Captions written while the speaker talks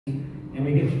and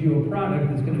we get you a product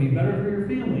that's going to be better for your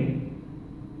family,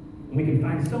 and we can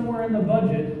find somewhere in the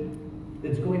budget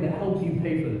that's going to help you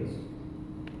pay for this.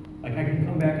 Like I can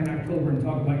come back in October and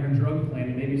talk about your drug plan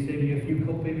and maybe save you a few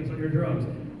co-payments on your drugs.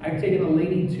 I've taken a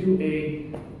lady to a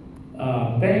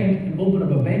bank and opened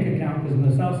up a bank account because in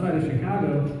the south side of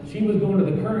Chicago, she was going to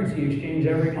the currency exchange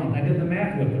every month. I did the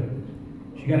math with her.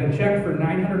 She got a check for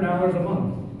 $900 a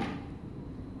month.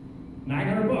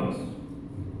 900 bucks.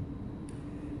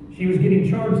 She was getting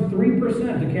charged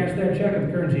 3% to cash that check at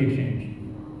the currency exchange.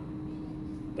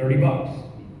 30 bucks.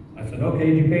 I said, okay,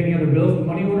 did you pay any other bills with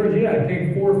money orders? Yeah, I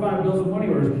paid 4 or 5 bills with money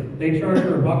orders. They charged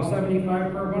her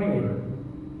 $1.75 per money order.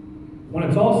 When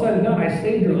it's all said and done, I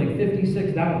saved her like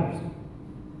 $56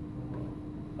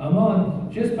 a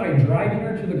month just by driving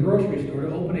her to the grocery store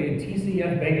to open a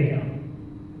TCF bank account.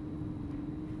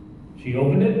 She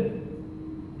opened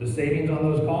it, the savings on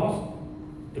those costs,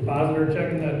 deposited her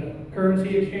check in the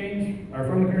currency exchange, or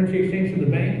from the currency exchange to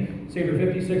the bank, saved her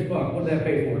 56 bucks. What did that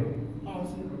pay for?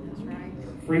 That's right.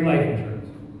 Free life insurance.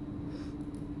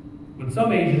 But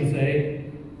some agents say,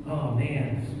 oh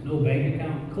man, no bank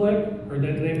account. Click, heard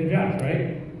that today from Josh,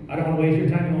 right? I don't want to waste your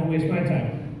time, I don't want to waste my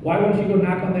time. Why wouldn't you go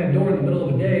knock on that door in the middle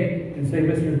of the day and say,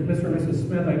 Mr. and Mrs.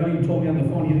 Smith, I know you told me on the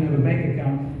phone you didn't have a bank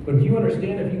account, but do you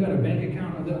understand if you got a bank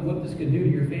account, what this could do to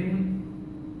your family?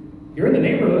 You're in the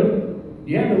neighborhood,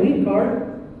 you have the lead card.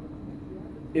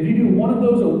 If you do one of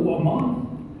those a month,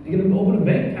 you get to open a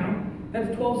bank account, that's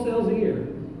 12 sales a year.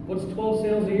 What's 12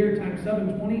 sales a year times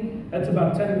 720? That's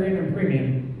about 10 grand in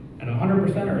premium. And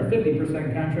 100% or a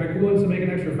 50% contract, who wants to make an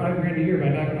extra 5 grand a year by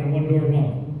knocking on one door a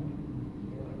month?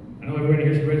 I know everybody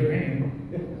here should raise their hand.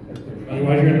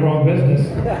 Otherwise, you're in the wrong business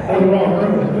or the wrong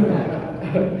room.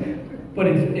 But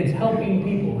it's helping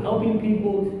people. Helping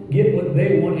people get what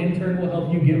they want in turn will help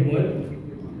you get what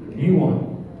you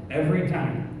want every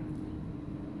time.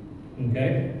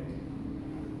 Okay?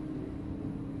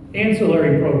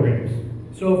 Ancillary programs.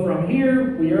 So from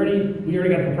here, we already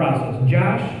got the process.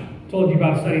 Josh told you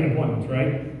about setting appointments,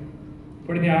 right?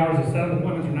 Putting the hours to set up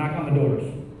appointments or knock on the doors.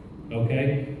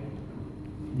 Okay?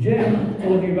 Jim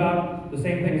told you about the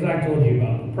same things I told you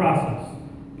about. The process.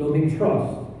 Building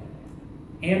trust.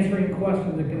 Answering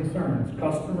questions and concerns.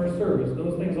 Customer service.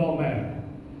 Those things all matter.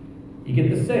 You get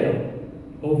the sale.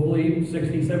 Hopefully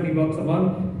 60, 70 bucks a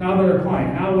month. Now they're a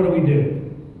client. Now what do we do?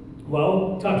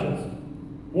 Well, touches.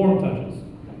 Warm touches.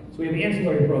 So we have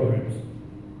ancillary programs.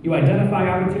 You identify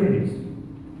opportunities.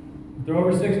 If they're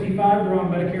over 65, they're on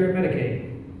Medicare and Medicaid.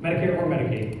 Medicare or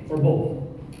Medicaid, or both.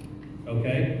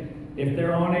 Okay? If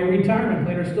they're on a retirement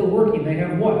plan or still working, they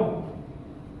have what?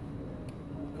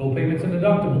 Co-payments and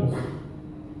deductibles.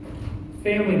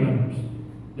 Family members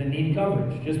that need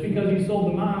coverage. Just because you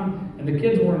sold the mom and the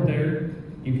kids weren't there,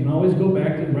 you can always go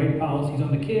back to write policies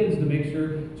on the kids to make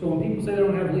sure. So when people say they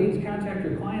don't have leads, contact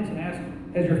your clients and ask,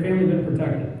 has your family been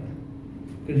protected?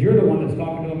 Because you're the one that's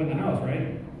talking to them in the house,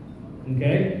 right?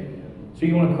 Okay? So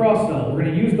you want to cross-sell. We're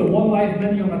going to use the One Life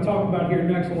menu I'm going to talk about here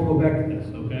next, and we'll go back to this,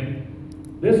 okay?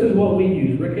 This is what we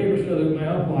use. Rick Abershow, my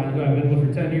upline, who I've been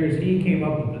with for 10 years, he came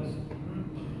up with this.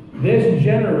 This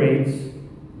generates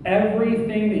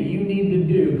everything that you need to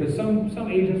do, because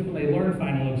some agents, when they learn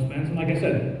final expense, and like I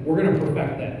said, we're going to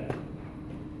perfect that.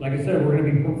 Like I said, we're going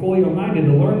to be portfolio-minded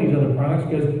to learn these other products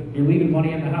because you're leaving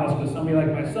money in the house, because somebody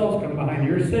like myself is coming behind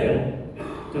your sale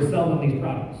to sell them these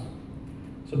products.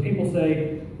 So people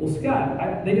say, well,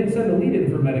 Scott, they didn't send a lead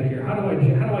in for Medicare. How do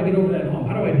I get over that hump?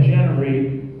 How do I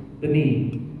generate the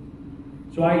need?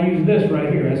 So I use this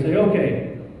right here. I say,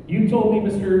 okay, you told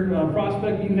me, Mr.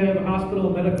 Prospect, you have hospital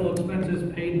and medical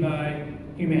expenses paid by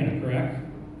Humana, correct?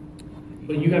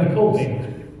 But you have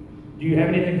co-payments. Do you have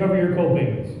anything to cover your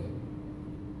co-payments?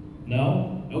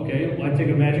 No? Okay, well, I take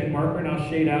a magic marker and I'll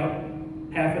shade out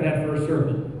half of that first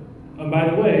circle. And by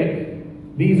the way,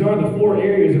 these are the 4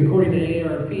 areas, according to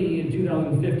AARP in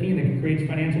 2015, that creates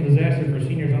financial disaster for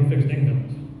seniors on fixed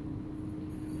incomes.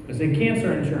 I say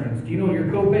cancer insurance. Do you know what your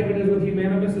co-payment is with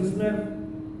Humana, Mrs. Smith?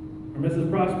 Or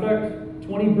Mrs. Prospect?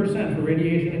 20% for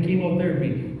radiation and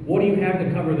chemotherapy. What do you have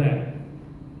to cover that?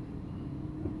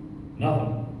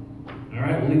 Nothing. All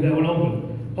right, we'll leave that one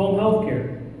open. Home health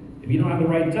care. If you don't have the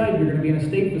right type, you're going to be in a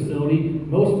state facility.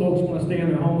 Most folks want to stay in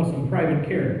their home with some private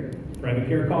care. Private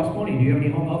care costs money. Do you have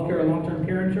any home health care or long-term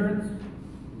care insurance?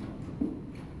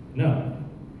 No.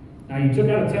 Now, you took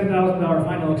out a $10,000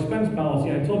 final expense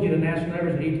policy. I told you the national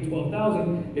average is $8,000 to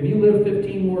 $12,000. If you live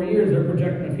 15 more years, they're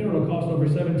projecting a funeral cost over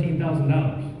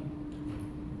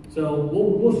 $17,000. So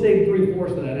we'll save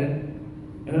 3/4 of that in.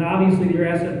 And then obviously your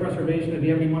asset preservation, if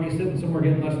you have any money sitting somewhere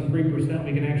getting less than 3%,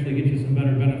 we can actually get you some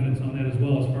better benefits on that as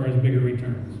well as far as bigger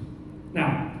returns.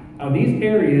 Now, Now, these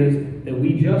areas that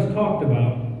we just talked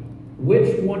about,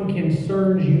 which one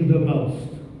concerns you the most?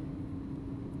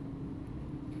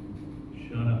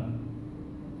 Shut up.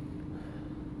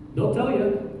 They'll tell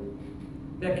you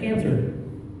that cancer,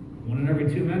 1 in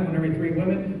every 2 men, 1 in every 3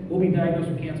 women, will be diagnosed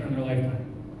with cancer in their lifetime.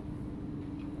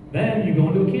 Then you go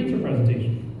into a cancer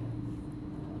presentation.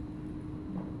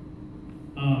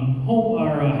 Home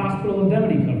or hospital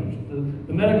indemnity coverage,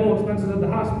 the medical expenses at the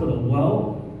hospital.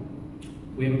 Well,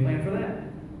 we have a plan for that.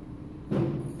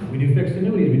 We do fixed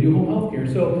annuities, we do home health care.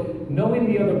 So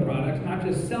knowing the other products, not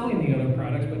just selling the other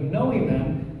products, but knowing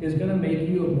them is going to make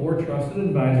you a more trusted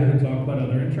advisor to talk about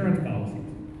other insurance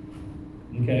policies.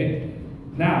 Okay?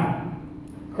 Now,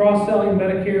 cross-selling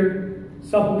Medicare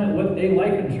supplement with a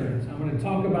life insurance. I'm going to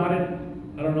talk about it.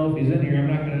 I don't know if he's in here. I'm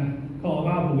not going to call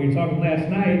him out, but we were talking last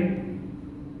night.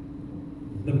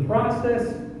 The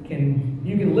process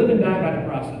you can live and die by the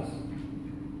process.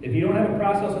 If you don't have a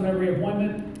process on every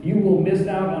appointment, you will miss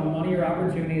out on money or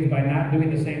opportunities by not doing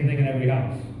the same thing in every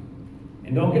house.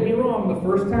 And don't get me wrong, the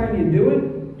first time you do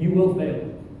it, you will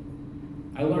fail.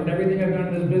 I learned everything I've done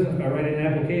in this business by writing an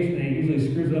application, and it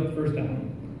usually screws it up the first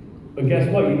time. But guess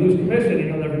what? You lose commission and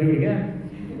you'll never do it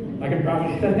again. I can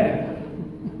promise you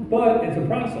that. But it's a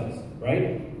process,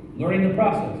 right? Learning the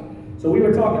process. So we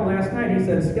were talking last night. He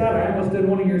said, Scott, I almost did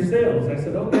one of your sales. I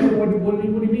said, okay, what do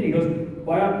you mean? He goes,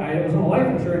 well, I was on a life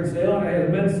insurance sale, and I had a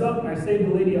med sup, and I saved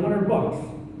the lady $100,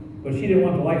 but she didn't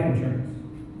want the life insurance.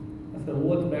 I said,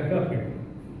 well, let's back up here.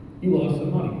 You lost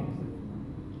some money.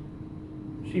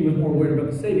 She was more worried about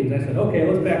the savings. I said, okay,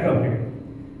 let's back up here.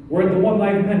 We're at the One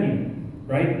Life menu,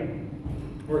 right?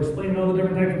 We're explaining all the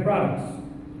different types of products.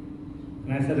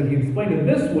 And I said, if you explained it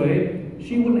this way,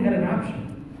 she wouldn't have had an option.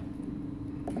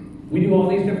 We do all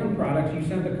these different products. You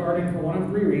sent the card in for one of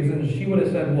 3 reasons. She would have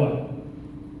said what?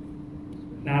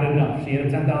 Not enough. She had a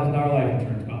 $10,000 life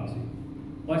insurance policy.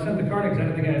 Well, I sent the card in because I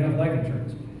didn't think I had enough life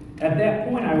insurance. At that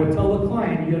point, I would tell the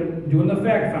client, you're doing the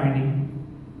fact finding,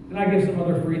 and I give some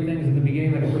other free things in the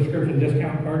beginning, like a prescription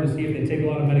discount card to see if they take a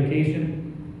lot of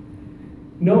medication.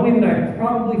 Knowing that I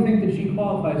probably think that she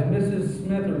qualifies, Mrs.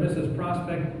 Smith or Mrs.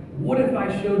 Prospect, what if I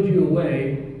showed you a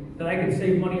way that I could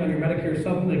save money on your Medicare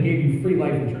supplement that gave you free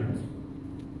life insurance?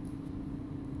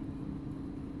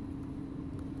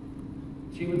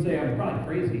 She would say, I'm probably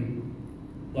crazy.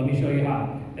 Let me show you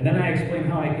how. And then I explain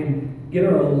how I can get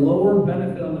her a lower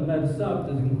benefit on the med sup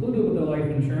that's included with the life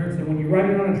insurance. And when you write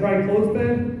it on a tri-close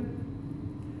bed,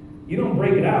 you don't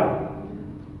break it out.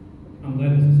 I'm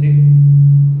glad this is here.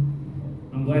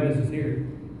 I'm glad this is here.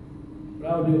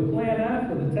 But I would do a plan F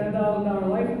with a $10,000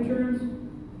 life insurance.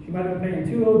 She might have been paying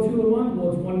 $202 a month. Well,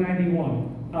 it's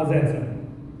 $191. How's that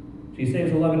sound? She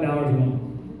saves $11 a month.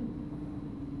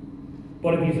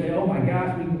 But if you say, oh my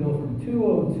gosh, we can go from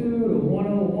 $202 to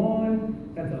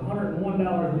 $101, that's $101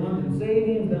 a month in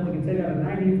savings, then we can take out a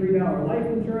 $93 life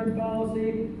insurance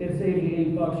policy, it saves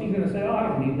you $8. She's going to say, oh, I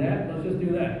don't need that, let's just do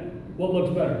that. What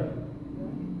looks better?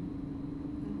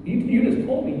 You just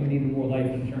told me you needed more life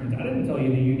insurance. I didn't tell you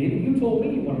that you needed it. You told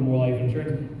me you wanted more life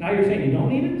insurance. Now you're saying you don't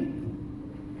need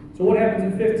it? So what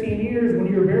happens in 15 years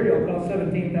when your burial costs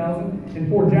 $17,000 and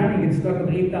poor Johnny gets stuck with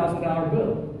an $8,000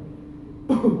 bill?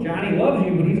 Johnny loves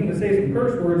you, but he's going to say some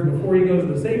curse words before he goes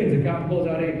to the savings account and pulls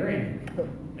out $8,000.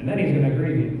 And then he's going to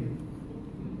grieve you.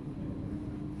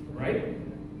 Right?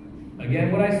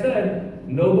 Again, what I said,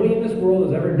 nobody in this world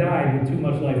has ever died with too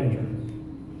much life insurance.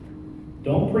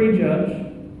 Don't prejudge.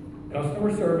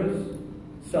 Customer service,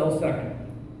 sell second.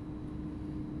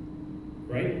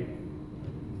 Right?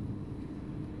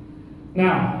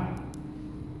 Now,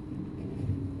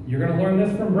 you're going to learn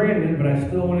this from Brandon, but I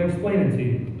still want to explain it to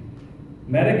you.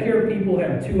 Medicare people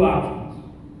have 2 options.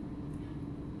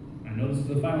 I know this is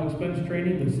a final expense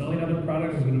training, but selling other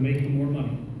products is going to make you more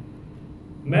money.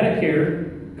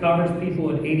 Medicare covers people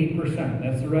at 80%.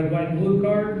 That's the red, white, and blue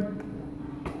card.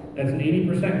 That's an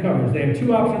 80% coverage. They have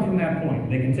 2 options from that point.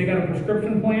 They can take out a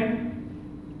prescription plan,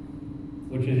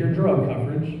 which is your drug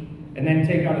coverage, and then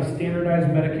take out a standardized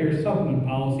Medicare supplement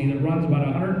policy that runs about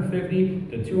 $150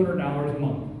 to $200 a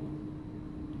month.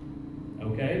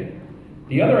 Okay?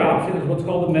 The other option is what's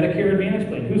called the Medicare Advantage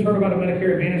Plan. Who's heard about a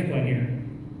Medicare Advantage Plan here?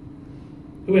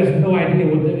 Who has no idea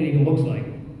what that even looks like?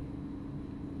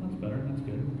 That's better. That's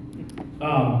good.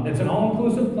 It's an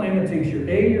all-inclusive plan that takes your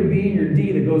A, your B, and your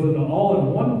D that goes into all in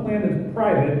one plan that's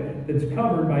private, that's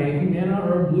covered by a Humana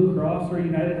or a Blue Cross or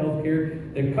United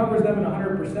Healthcare, that covers them in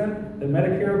 100%, that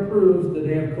Medicare approves that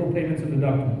they have co-payments and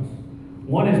deductibles.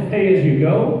 One is pay as you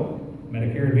go,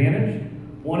 Medicare Advantage.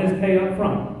 One is pay up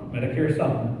front, Medicare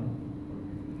Supplement.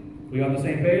 We on the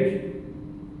same page?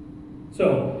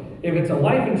 So, if it's a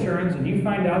life insurance and you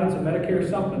find out it's a Medicare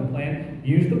supplement plan,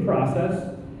 use the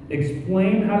process,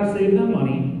 explain how to save them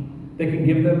money. They can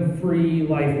give them free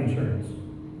life insurance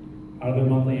out of their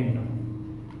monthly income.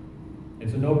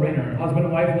 It's a no-brainer. Husband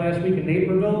and wife last week in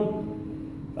Naperville,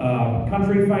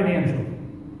 Country Financial.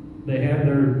 They had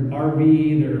their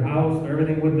RV, their house,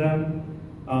 everything with them.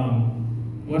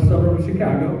 West suburb of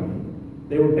Chicago.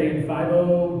 They were paying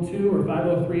 $502 or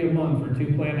 $503 a month for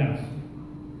 2 Plan Fs.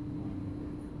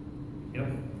 Yep.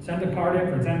 Sent a card in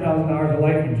for $10,000 of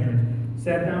life insurance.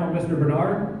 Sat down with Mr.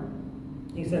 Bernard.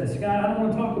 He said, Scott, I don't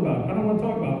want to talk about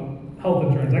health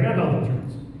insurance. I got health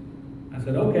insurance. I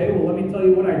said, okay, well, let me tell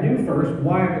you what I do first,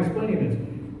 why I'm explaining this.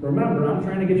 Remember, I'm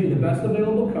trying to get you the best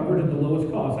available coverage at the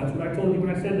lowest cost. That's what I told you when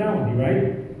I sat down with you,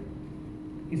 right?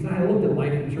 He said, I looked at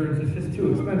life insurance. It's just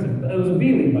too expensive. It was a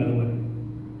B lead, by the way.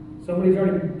 Somebody's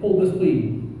already pulled this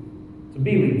lead. It's a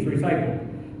B lead. It's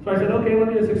recycled. So I said, okay, let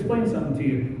me just explain something to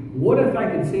you. What if I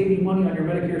could save you money on your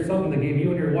Medicare supplement that gave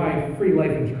you and your wife free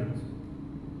life insurance?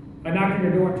 If I knocked on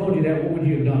your door and told you that, what would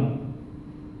you have done?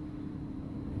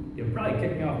 You'd probably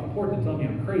kick me off the porch and tell me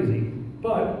I'm crazy.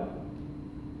 But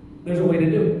there's a way to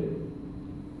do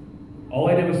it. All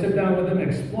I did was sit down with them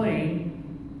and explain.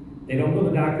 They don't go to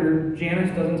the doctor.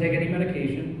 Janice doesn't take any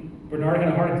medication. Bernard had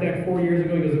a heart attack 4 years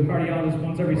ago. He goes to a cardiologist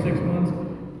once every 6 months.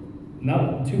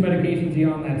 No, 2 medications he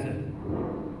on, that's it.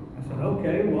 I said,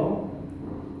 okay, well,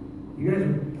 you guys,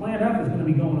 Plan F is going to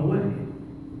be going away.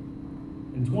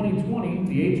 In 2020,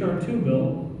 the HR2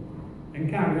 bill in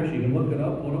Congress, you can look it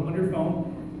up, pull it up on your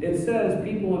phone, it says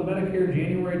people on Medicare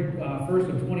January 1st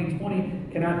of 2020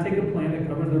 cannot take a plan that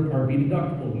covers their Part B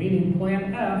deductible, meaning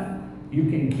Plan F you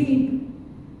can keep,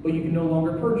 but you can no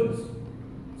longer purchase.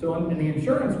 So in the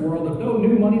insurance world, if no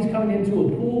new money's coming into a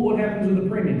pool, what happens with the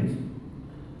premiums?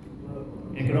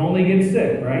 It can only get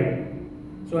sick, right?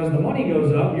 So as the money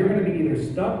goes up, you're going to be either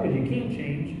stuck because you can't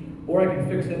change, or I can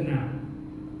fix it now.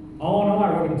 All in all,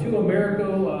 I wrote 2 America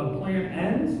Plan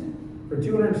Ns for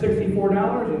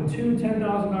 $264 and 2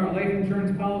 $10,000 life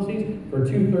insurance policies for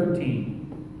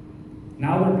 $213.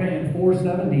 Now they're paying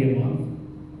 $470 a month.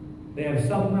 They have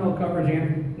supplemental coverage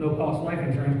and no-cost life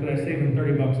insurance, but I save them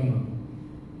 $30 a month.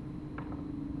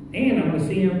 And I'm going to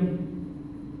see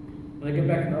them when they get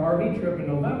back from their RV trip in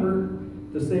November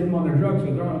to save them on their drugs.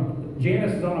 So they're on,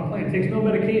 Janice is on a plan, takes no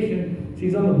medication.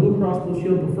 She's on the Blue Cross Blue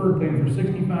Shield Preferred plan for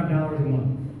 $65 a month.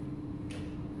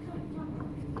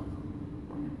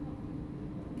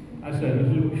 I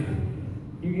said, you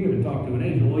can even talk to an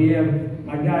angel. Well, yeah,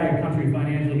 my guy at Country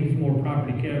Financial, he's more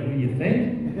property casualty. You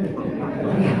think?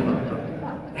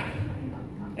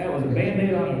 That was a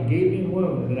Band-Aid on a gaping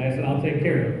wound that I said, I'll take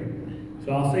care of.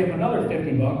 So I'll save them another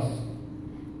 $50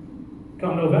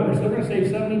 come November. So they're going to save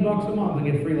 $70 a month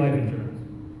and get free life insurance.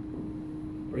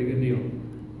 Pretty good deal.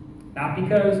 Not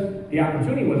because the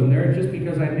opportunity wasn't there, just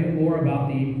because I knew more about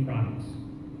the products.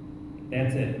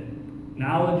 That's it.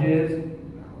 Knowledge is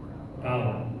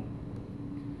power.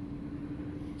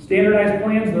 Standardized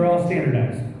plans, they're all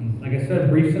standardized. Like I said,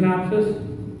 brief synopsis.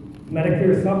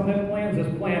 Medicare supplement plans, this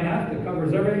Plan F that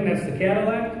covers everything, that's the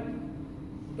Cadillac.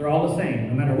 They're all the same.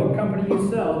 No matter what company you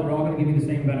sell, they're all going to give you the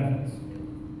same benefits.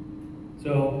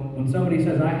 So when somebody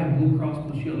says, I have Blue Cross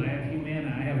Blue Shield, I have Humana,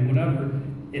 I have whatever,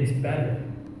 it's better.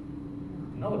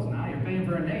 No, it's not. You're paying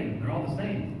for a name. They're all the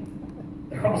same.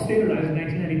 They're all standardized in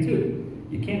 1992.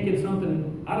 You can't get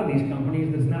something out of these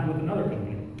companies that's not with another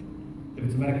company. If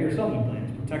it's a Medicare supplement plan,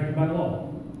 it's protected by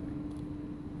law.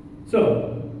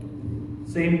 So,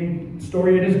 same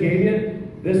story I just gave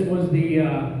you. This was the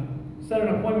set an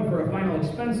appointment for a final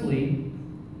expense lead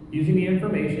using the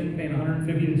information, paying $150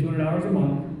 to $200 a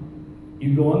month.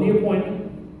 You go on the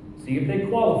appointment, see if they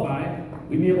qualify.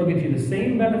 We'd be able to get you the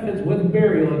same benefits with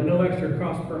burial at no extra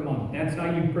cost per month. That's how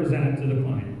you present it to the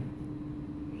client.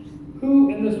 Who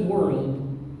in this world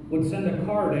would send a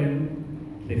card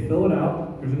in, they fill it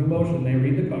out, there's an emotion, they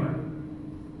read the card.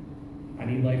 I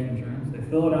need life insurance. They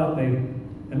fill it out, they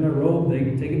in their robe, they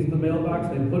take it to the mailbox,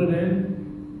 they put it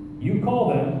in. You call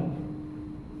them,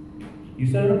 you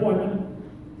set an appointment,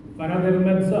 find out they have a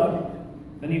med sub,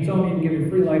 then you tell them you can give you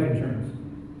free life insurance.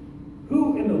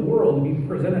 Who in the world, if you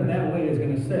present it that way, is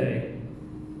going to say,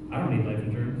 I don't need life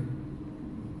insurance?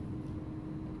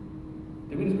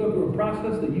 Did we just go through a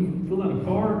process that you filled out a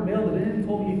card, mailed it in,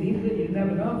 told me you needed it, you didn't have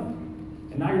enough,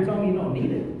 and now you're telling me you don't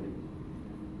need it?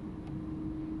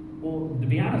 Well, to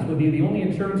be honest with you, the only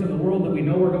insurance in the world that we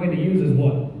know we're going to use is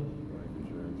what? Life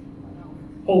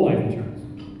insurance. Whole life insurance.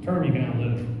 Term you can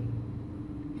outlive.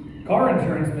 Car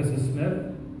insurance, Mrs.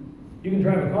 Smith, you can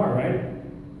drive a car, right?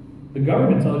 The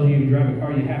government tells you drive a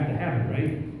car, you have to have it,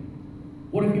 right?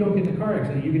 What if you don't get in a car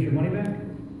accident? You get your money back?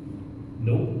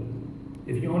 Nope.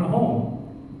 If you own a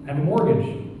home, have a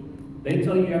mortgage, they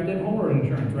tell you have to have homeowner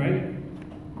insurance, right?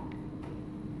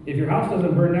 If your house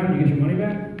doesn't burn down, you get your money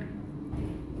back?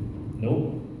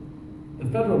 Nope. The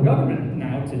federal government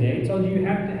now today tells you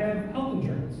have to have health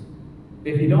insurance.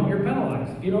 If you don't, you're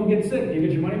penalized. If you don't get sick, you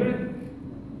get your money back?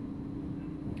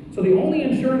 So the only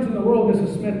insurance in the world,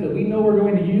 Mrs. Smith, that we know we're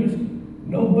going to use,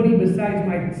 nobody besides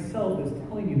myself is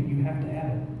telling you that you have to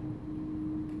have it.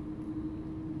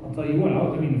 I'll tell you what,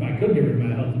 if I could get rid of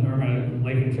my health or my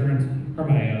life insurance or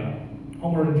my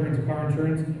homeowner insurance or car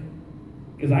insurance,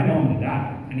 because I know I'm going to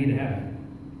die, I need to have it.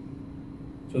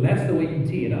 So that's the way you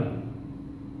tee it up.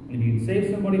 And if you can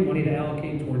save somebody money to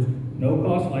allocate towards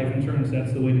no-cost life insurance,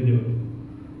 that's the way to do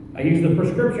it. I use the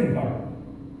prescription card.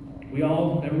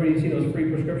 Everybody see those free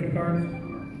prescription cards?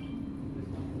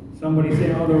 Somebody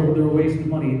say, oh, they're a waste of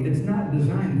money. It's not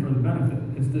designed for the benefit.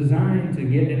 It's designed to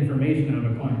get information out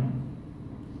of a client.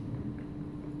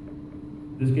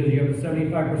 This gives you up to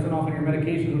 75% off on your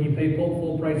medications when you pay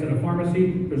full price at a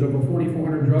pharmacy. There's over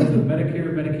 4,400 drugs that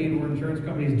Medicare, Medicaid, or insurance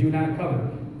companies do not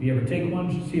cover. If you ever take one,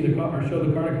 see the card or show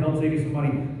the card, it can help save you some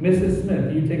money. Mrs.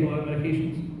 Smith, do you take a lot of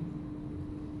medications?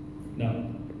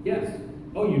 No. Yes.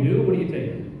 Oh, you do? What do you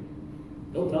take?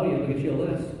 They'll tell you. They'll get you a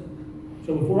list.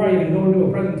 So before I even go into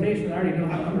a presentation, I already know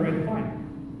how to underwrite the client.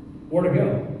 Where to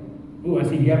go? Ooh, I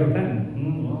see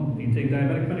gabapentin. Well, do you take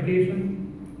diabetic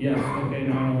medication? Yes. Okay,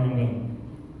 now I know where I'm going.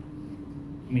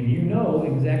 I mean, you know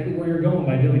exactly where you're going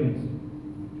by doing this.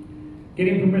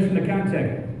 Getting permission to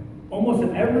contact. Almost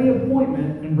at every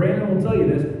appointment, and Brandon will tell you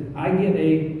this, I get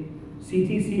a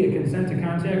CTC, a consent to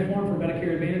contact form for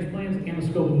Medicare Advantage plans, and the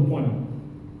scope of appointment.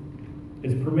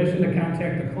 It's permission to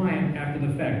contact the client after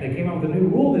the fact. They came out with a new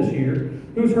rule this year.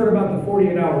 Who's heard about the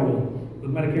 48-hour rule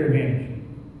with Medicare Advantage?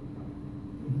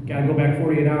 Got to go back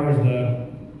 48 hours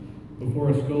before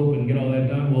a scope and get all that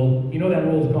done. Well, you know that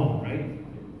rule's gone, right?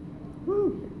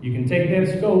 You can take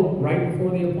that scope right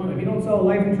before the appointment. If you don't sell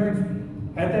life insurance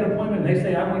at that appointment, and they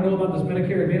say, I want to know about this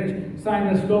Medicare Advantage,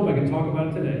 sign this scope, I can talk about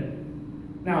it today.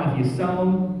 Now, if you sell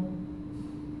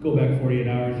them, go back 48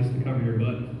 hours just to cover your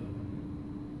butt.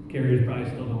 Carriers probably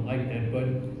still don't like that, but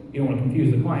you don't want to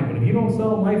confuse the client. But if you don't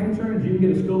sell life insurance, you can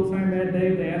get a scope signed that day.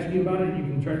 If they ask you about it, you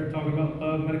can try to talk about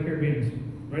Medicare Advantage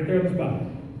right there on the spot.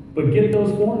 But get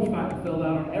those forms filled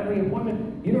out on every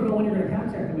appointment. You don't know when you're going to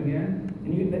contact them again,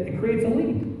 and it creates a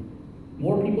lead.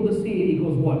 More people to see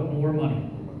equals what? More money.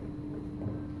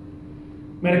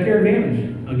 Medicare Advantage.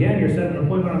 Again, you're setting an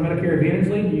appointment on Medicare Advantage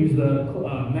lead. You use the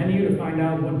menu to find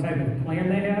out what type of plan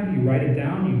they have. You write it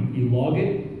down. You log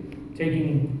it,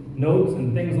 taking notes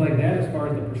and things like that as far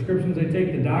as the prescriptions they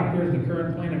take, the doctors, the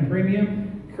current plan and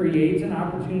premium, creates an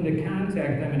opportunity to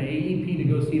contact them in AEP to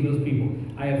go see those people.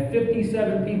 I have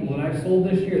 57 people that I've sold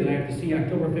this year that I have to see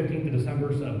October 15th to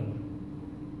December 7th.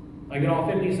 I get all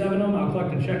 57 of them, I'll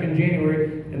collect a check in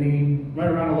January, and then right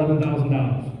around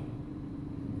 $11,000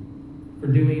 for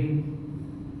doing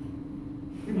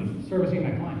pretty much servicing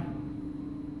my client.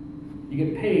 You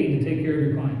get paid to take care of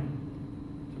your client.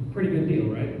 It's a pretty good deal,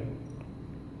 right?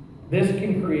 This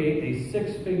can create a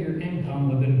six-figure income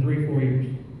within 3-4 years.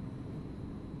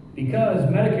 Because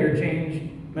Medicare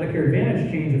Advantage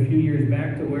changed a few years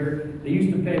back to where they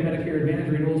used to pay Medicare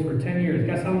Advantage renewals for 10 years.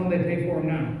 Guess how long they pay for them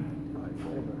now?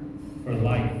 For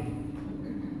life.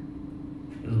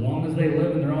 As long as they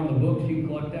live and they're on the books, you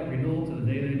collect that renewal to the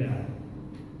day they die.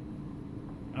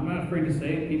 I'm not afraid to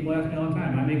say it. People ask me all the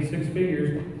time. I make 6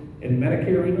 figures in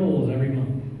Medicare renewals every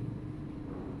month.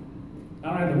 I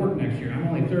don't have to work next year. I'm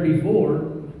only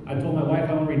 34. I told my wife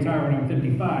I want to retire when I'm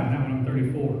 55, not when I'm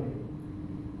 34.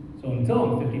 So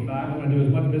until I'm 55, I'm going to do as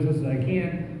much business as I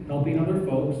can, helping other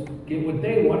folks get what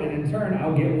they want, and in turn,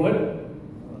 I'll get what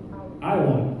I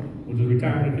want, which is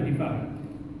retirement at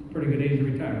 55. Pretty good age to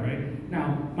retire, right?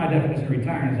 Now, my definition of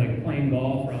retiring is like playing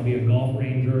golf, or I'll be a golf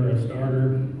ranger or a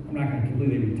starter. I'm not going to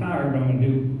completely retire, but I'm going to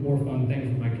do more fun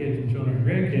things with my kids and children and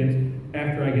grandkids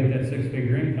after I get that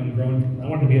 6-figure income growing. I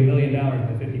want it to be $1 million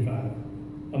by 55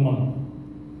 a month.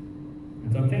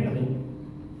 It's obtainable.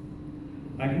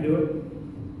 I can do it.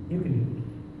 You can do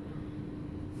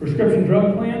it. Prescription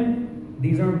drug plan.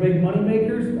 These aren't big money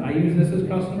makers. I use this as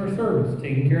customer service,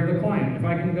 taking care of the client. If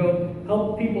I can go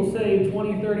help people save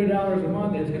 $20, $30 a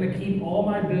month, it's going to keep all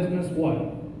my business what?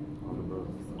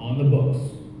 On the books.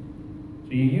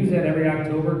 So you use that every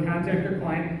October. Contact your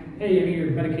client. Hey, any of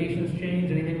your medications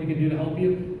changed? Anything we can do to help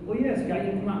you? Well, yes, Scott,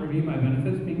 you can come out and review my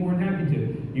benefits. Be more than happy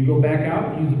to. You go back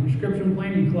out, use the prescription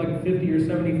plan. You collect $50 or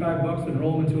 $75 to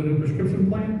enroll them into a new prescription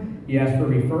plan. You ask for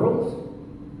referrals,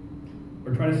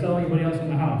 or try to sell anybody else in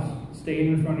the house. Stay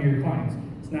in front of your clients.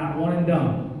 It's not one and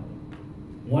done.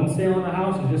 One sale in the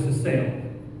house is just a sale.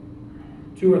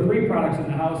 2 or 3 products in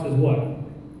the house is what?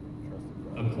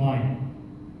 A client.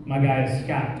 My guy is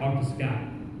Scott. Talk to Scott.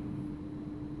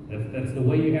 That's the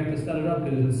way you have to set it up,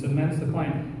 because it cements the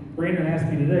client. Brandon asked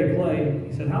me today, Clay,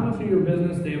 he said, how much of your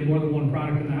business do you have more than 1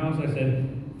 product in the house? I said,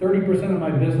 30% of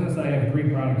my business, I have 3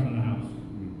 products in the house.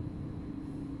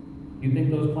 You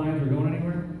think those clients are going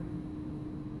anywhere?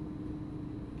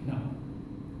 No.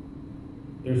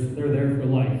 They're there for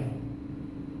life.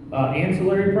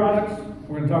 Ancillary products,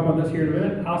 we're going to talk about this here in a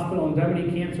minute. Hospital indemnity,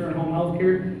 cancer, and home health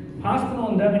care. Hospital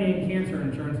indemnity and cancer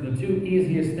insurance are the 2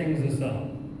 easiest things to sell.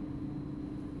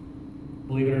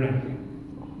 Believe it or not.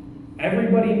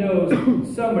 Everybody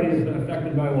knows somebody has been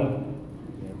affected by what?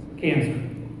 Cancer.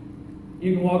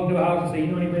 You can walk into a house and say, you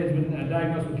know anybody that's been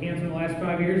diagnosed with cancer in the last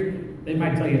 5 years? They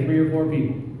might tell you 3 or 4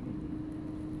 people.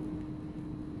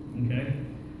 Okay?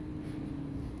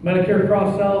 Medicare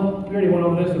cross-sell, we already went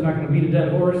over this, I'm not going to beat a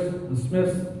dead horse. The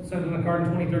Smiths sent in a card in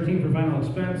 2013 for final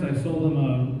expense. I sold them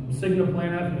a Cigna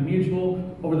Plan F and a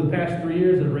Mutual. Over the past 3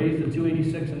 years, it raised to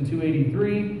 286 and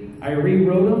 283. I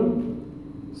rewrote them.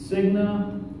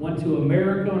 Cigna went to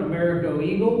Americo and Americo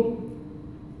Eagle.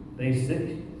 They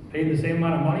paid the same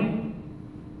amount of money.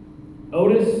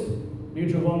 Otis,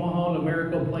 Mutual of Omaha, and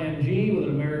Americo Plan G with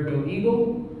an Americo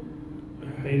Eagle.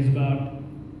 Pays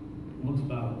looks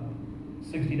about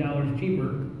 $60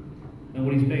 cheaper than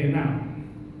what he's paying now.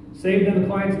 Saved the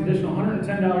clients an additional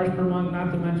 $110 per month,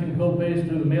 not to mention co-pays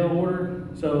through the mail order.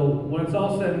 So when it's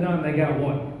all said and done, they got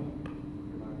what?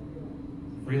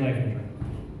 Free life insurance.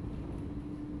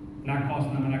 Not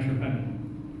costing them an extra penny.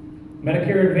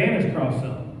 Medicare Advantage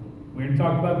cross-sell. We're going to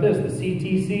talk about this, the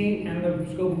CTC and the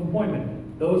scope of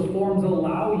appointment. Those forms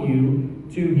allow you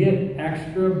to get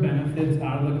extra benefits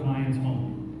out of the client's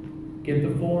home. Get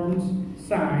the forms,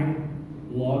 sign,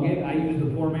 log it. I use the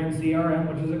Poor Man CRM,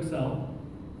 which is Excel.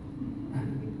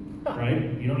 Right?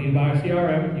 You don't need to buy a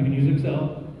CRM. You can use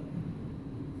Excel.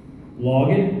 Log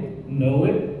it, know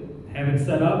it, have it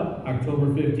set up. October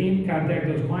 15th, contact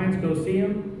those clients, go see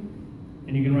them,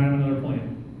 and you can write them another plan.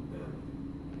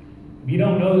 If you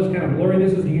don't know, this is kind of blurry.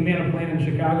 This is the Humana plan in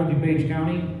Chicago, DuPage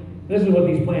County. This is what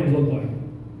these plans look like.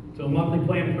 So a monthly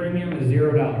plan premium is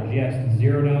 $0. Yes, it's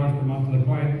 $0 per month to the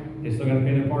client. They still got to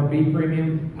pay their Part B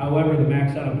premium. However, the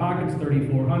max out of pocket is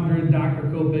 $3,400. Doctor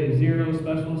copay is $0.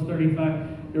 Specialist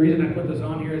 $35. The reason I put this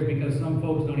on here is because some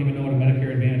folks don't even know what a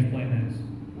Medicare Advantage plan is.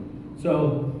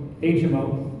 So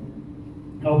HMO,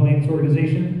 Health Maintenance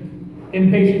Organization.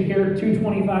 Inpatient care,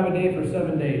 $225 a day for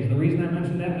 7 days. The reason I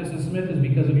mentioned that, Mrs. Smith, is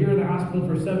because if you're in the hospital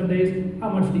for 7 days, how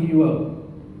much do you owe?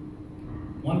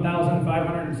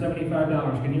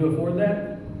 $1,575. Can you afford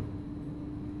that?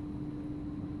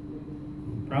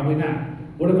 Probably not.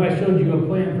 What if I showed you a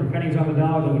plan for pennies on the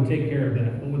dollar that would take care of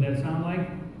that? What would that sound like?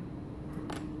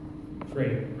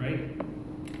 Great, right?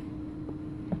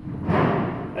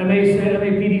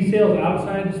 MAPD sales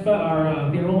outside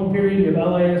the enrollment period. You have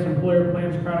LIS, employer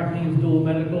plans, chronic needs, dual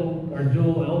medical, or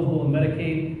dual eligible and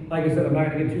Medicaid. Like I said, I'm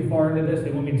not going to get too far into this.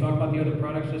 They want me to talk about the other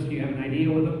products just so you have an idea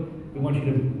with them. We want you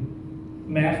to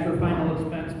master final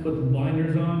expense, put the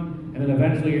blinders on, and then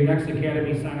eventually your next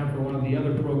academy, sign up for one of the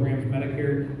other programs,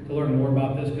 Medicare, to learn more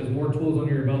about this, because more tools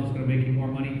under your belt is going to make you more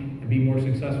money and be more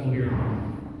successful here.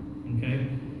 Okay?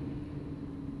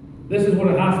 This is what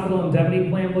a hospital indemnity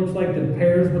plan looks like that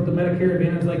pairs with the Medicare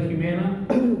Advantage like Humana.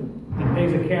 It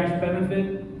pays a cash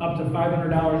benefit up to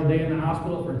 $500 a day in the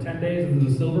hospital for 10 days. This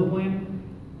is a silver plan.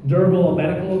 Durable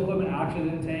medical equipment,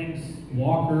 oxygen tanks,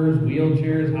 walkers,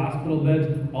 wheelchairs, hospital beds,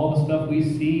 all the stuff we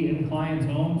see in clients'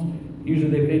 homes. Usually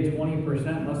they pay 20%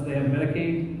 unless they have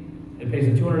Medicaid. It pays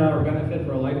a $200 benefit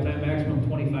for a lifetime maximum of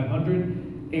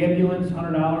 $2,500. Ambulance,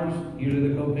 $100. Usually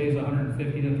the copay is $150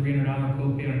 to $300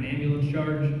 copay on an ambulance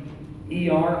charge.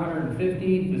 ER,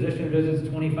 $150. Physician visits,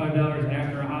 $25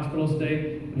 after a hospital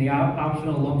stay. And the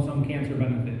optional lump sum cancer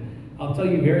benefit. I'll tell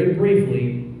you very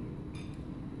briefly,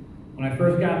 when I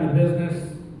first got in the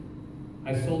business,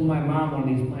 I sold my mom one of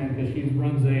these plans because she's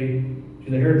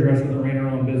a hairdresser that ran her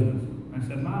own business. I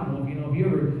said, Mom, well, if you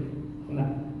ever,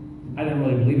 I didn't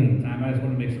really believe in it at the time. I just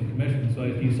wanted to make some commission, so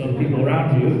you saw the people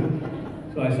around you.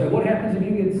 So I said, what happens if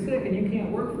you get sick and you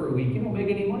can't work for a week? You don't make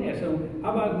any money. I said,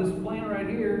 how about this plan right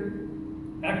here,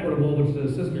 Equitable, which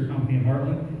is a sister company in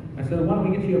Heartland. I said, why don't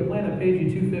we get you a plan that pays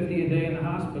you $250 a day in the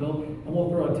hospital, and we'll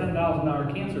throw a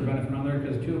 $10,000 cancer benefit on there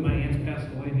because 2 of my aunts passed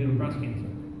away due to breast cancer.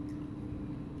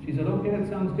 She said, okay, that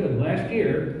sounds good. Last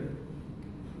year,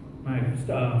 my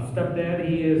stepdad,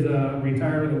 he is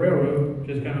retired with the railroad,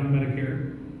 just got on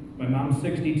Medicare. My mom's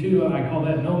 62. I call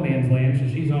that no man's land. So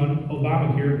she's on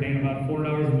Obamacare, paying about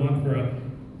 $400 a month for a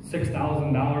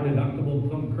 $6,000 deductible,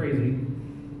 something crazy.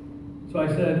 So I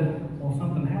said, well, if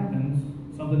something happens,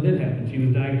 something did happen. She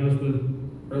was diagnosed with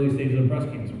early stages of breast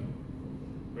cancer.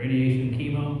 Radiation,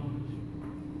 chemo,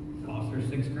 cost her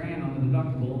 $6,000 on the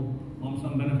deductible. Lump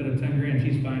sum benefit of $10,000.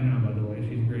 She's fine now, by the way.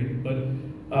 She's great. But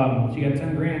she got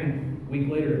 $10,000 a week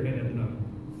later to pay that deductible.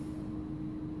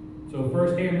 So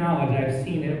first-hand knowledge, I've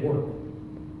seen it work.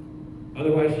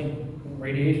 Otherwise,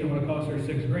 radiation would have cost her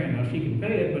 $6,000. Now she can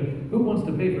pay it, but who wants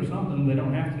to pay for something they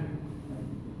don't have to?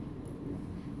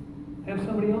 Have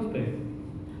somebody else pay it.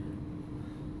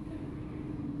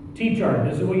 T-chart.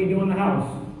 This is what you do in the house.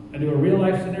 I do a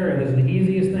real-life scenario. This is the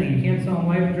easiest thing. You can't sell them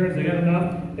life insurance. They got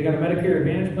enough. They got a Medicare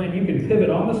Advantage plan. You can pivot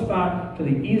on the spot to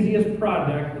the easiest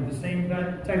product with the same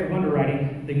type of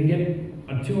underwriting. They can get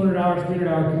a $200,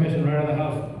 $300 commission right out of the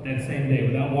house that same day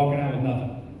without walking out with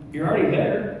nothing. You're already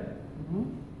there. I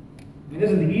mean,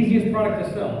 this is the easiest product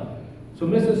to sell. So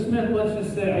Mrs. Smith, let's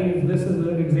just say, I use this as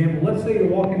an example. Let's say you're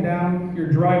walking down your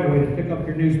driveway to pick up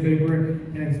your newspaper,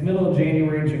 and it's middle of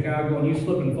January in Chicago, and you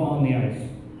slip and fall on the ice.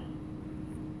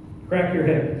 Crack your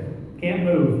head. Can't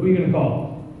move. Who are you going to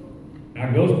call?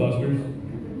 Not Ghostbusters.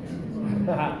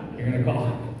 You're going to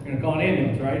call an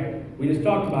ambulance, right? We just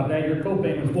talked about that. Your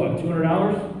copayment's what,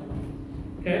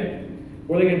 $200? Okay?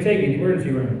 Where are they going to take you? The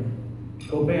emergency room.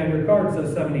 Copay on your card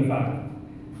says $75.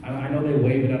 I know they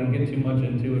waive it. I don't get too much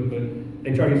into it, but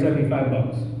they charge you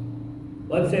 $75.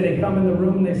 Let's say they come in the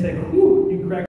room and they say, whew,